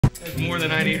more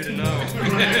than I needed to know.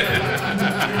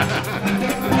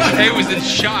 He was in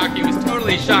shock. He was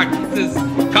totally shocked. He says,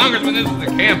 Congressman, this was a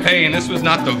campaign. This was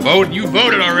not the vote. You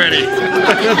voted already.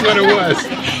 That's what it was.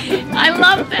 I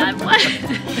love that.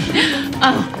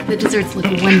 Oh, the desserts look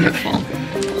wonderful.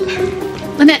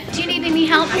 Lynette, do you need any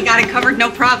help? I got it covered,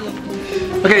 no problem.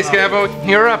 Okay, Scabo,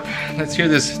 you're up. Let's hear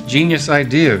this genius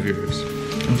idea of yours.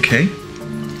 Okay.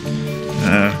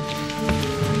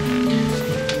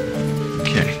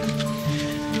 Okay.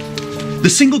 The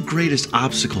single greatest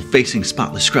obstacle facing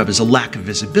Spotless Scrub is a lack of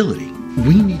visibility.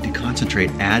 We need to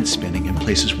concentrate ad spending in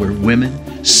places where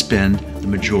women spend the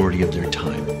majority of their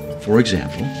time. For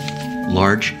example,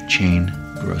 large chain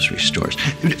grocery stores.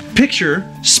 Picture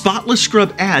Spotless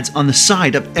Scrub ads on the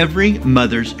side of every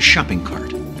mother's shopping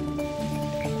cart.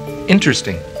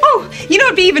 Interesting. Oh, you know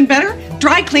what'd be even better?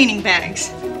 Dry cleaning bags.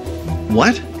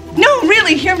 What? No,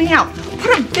 really, hear me out.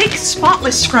 Put a big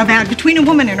Spotless Scrub ad between a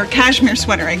woman and her cashmere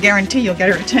sweater. I guarantee you'll get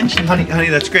her attention. Honey,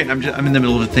 that's great. I'm in the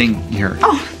middle of a thing here.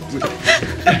 Oh.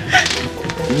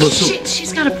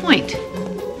 She's got a point.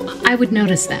 I would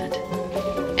notice that.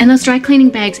 And those dry cleaning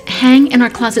bags hang in our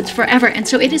closets forever, and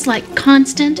so it is like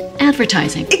constant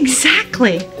advertising.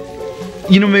 Exactly.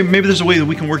 You know, maybe there's a way that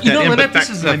we can work that in. Lynette, this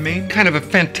is kind of a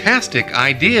fantastic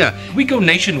idea. We go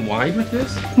nationwide with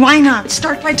this? Why not?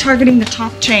 Start by targeting the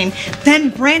top chain, then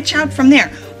branch out from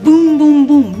there. Boom, boom,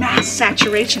 boom, mass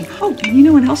saturation. Oh, and you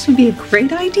know what else would be a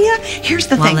great idea? Here's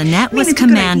the thing. While Lynette was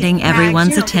commanding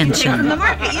everyone's attention. From the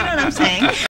market, you know what I'm saying?